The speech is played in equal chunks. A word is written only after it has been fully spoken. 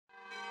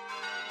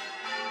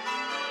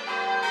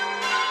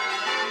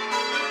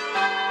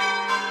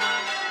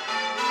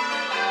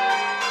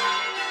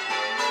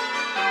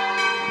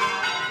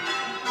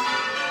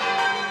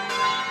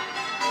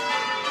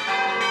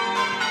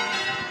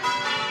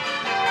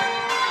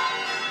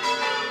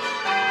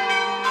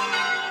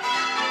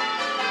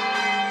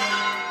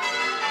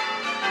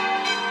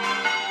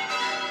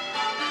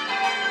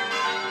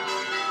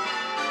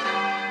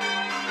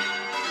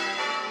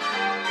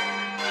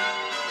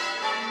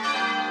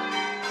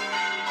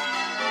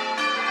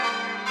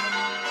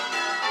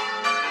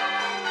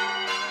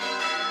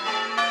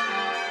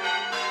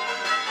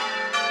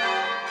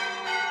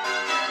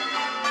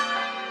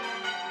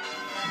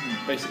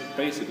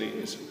basically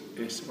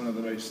it's one of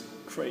the most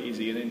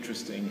crazy and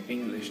interesting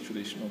English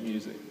traditional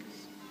music.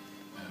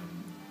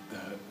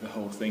 The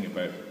whole thing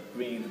about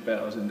ringing the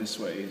bells in this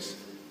way is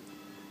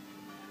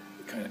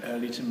kind of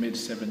early to mid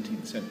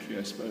 17th century,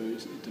 I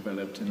suppose. It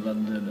developed in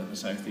London and the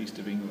southeast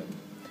of England,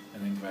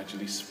 and then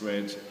gradually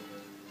spread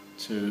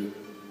to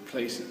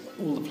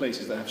all the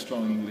places that have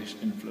strong English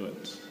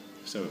influence.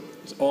 So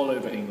it's all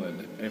over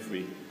England.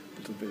 Every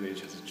little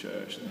village has a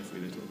church, and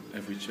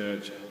every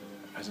church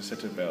has a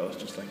set of bells,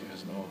 just like it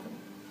has an organ,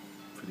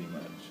 pretty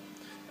much.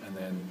 And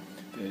then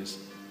there's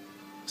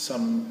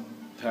some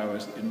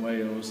towers in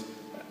Wales,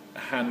 a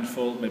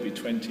handful, maybe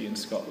 20 in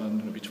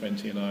Scotland, maybe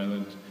 20 in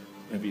Ireland,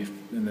 and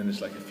then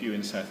there's like a few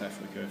in South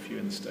Africa, a few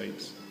in the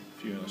States,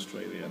 a few in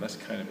Australia, and that's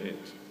kind of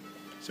it.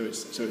 So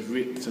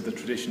the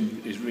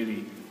tradition is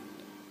really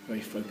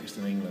very focused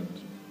in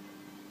England.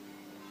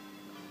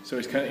 So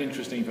it's kind of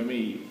interesting for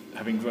me,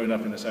 having grown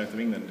up in the south of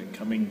England and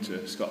coming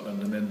to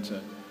Scotland and then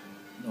to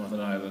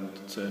Northern Ireland,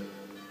 to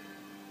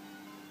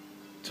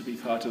be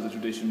part of the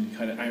tradition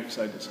kind of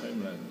outside its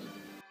homeland.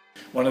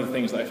 One of the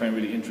things that I find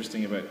really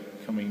interesting about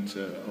coming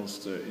to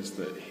Ulster is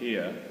that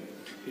here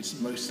it's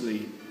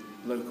mostly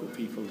local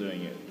people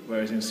doing it,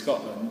 whereas in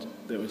Scotland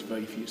there was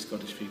very few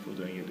Scottish people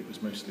doing it. It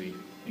was mostly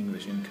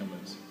English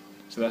incomers.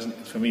 So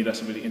for me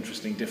that's a really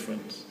interesting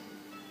difference,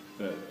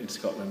 that in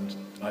Scotland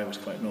I was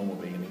quite normal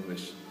being an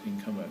English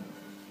incomer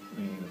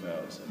ringing the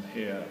bells, and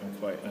here I'm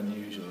quite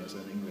unusual as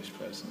an English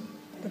person.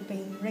 They've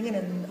been ringing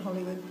in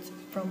Holywood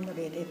from the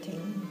late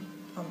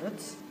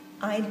 1800s.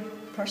 I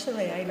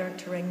learned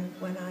to ring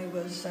when I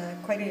was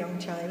quite a young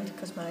child,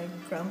 because my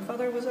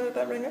grandfather was a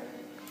bell ringer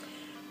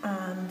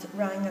and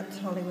rang at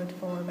Holywood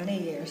for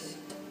many years.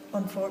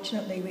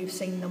 Unfortunately, we've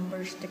seen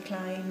numbers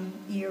decline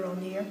year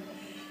on year.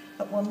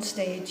 At one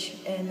stage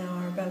in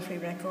our belfry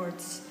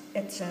records,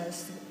 it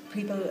says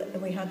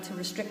we had to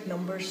restrict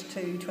numbers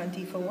to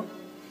 24.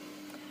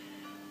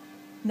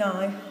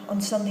 Now,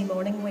 on Sunday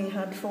morning, we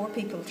had 4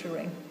 people to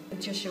ring. It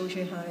just shows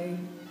you how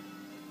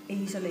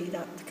easily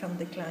that can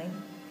decline.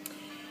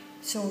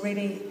 So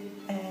really,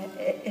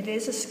 it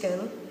is a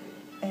skill.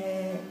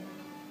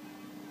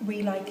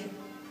 We like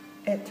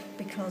it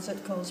because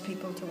it calls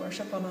people to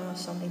worship on a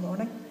Sunday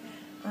morning.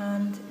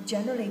 And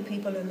generally,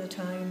 people in the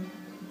town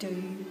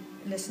do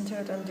listen to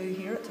it and do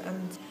hear it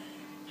and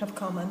have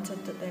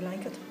commented that they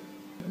like it.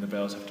 And the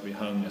bells have to be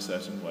hung a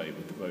certain way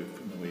with the rope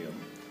and the wheel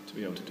to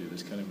be able to do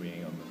this kind of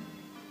ringing on them.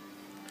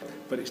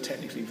 But it's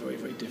technically very,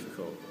 very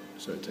difficult.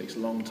 So it takes a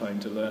long time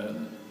to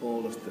learn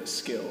all of the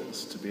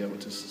skills to be able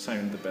to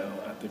sound the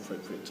bell at the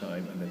appropriate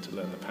time, and then to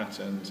learn the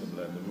patterns and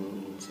learn the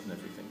rules and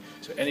everything.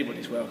 So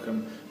anybody's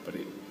welcome, but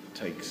it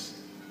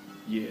takes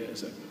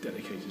years of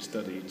dedicated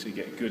study to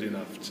get good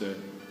enough to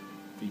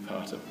be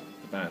part of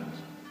the band.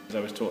 I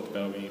was taught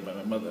bell ringing by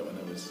my mother when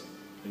I was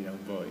a young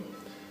boy,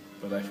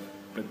 but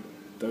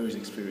those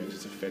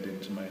experiences have fed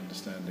into my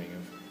understanding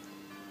of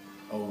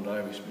old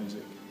Irish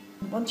music.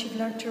 Once you've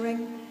learnt to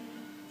ring,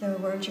 the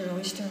world's your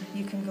oyster.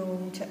 You can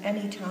go to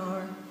any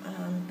tower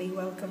and be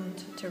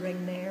welcomed to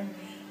ring there,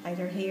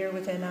 either here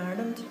within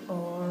Ireland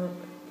or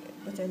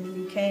within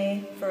the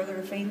UK, further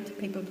afield.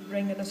 People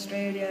ring in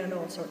Australia and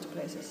all sorts of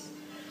places.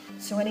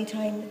 So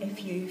anytime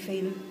if you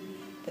feel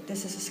that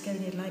this is a skill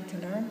you'd like to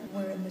learn,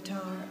 we're in the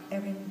tower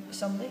every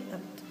Sunday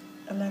at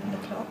 11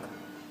 o'clock.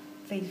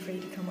 Feel free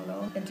to come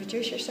along,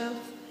 introduce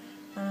yourself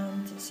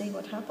and see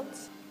what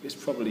happens. It's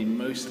probably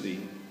mostly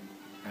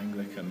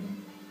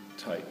Anglican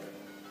type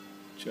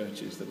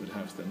churches that would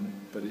have them,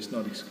 but it's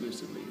not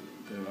exclusively.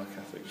 There are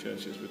Catholic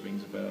churches with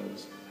rings of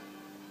bells.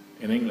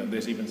 In England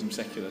there's even some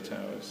secular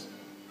towers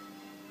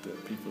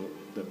that people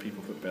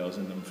put bells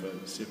in them for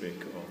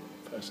civic or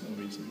personal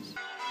reasons.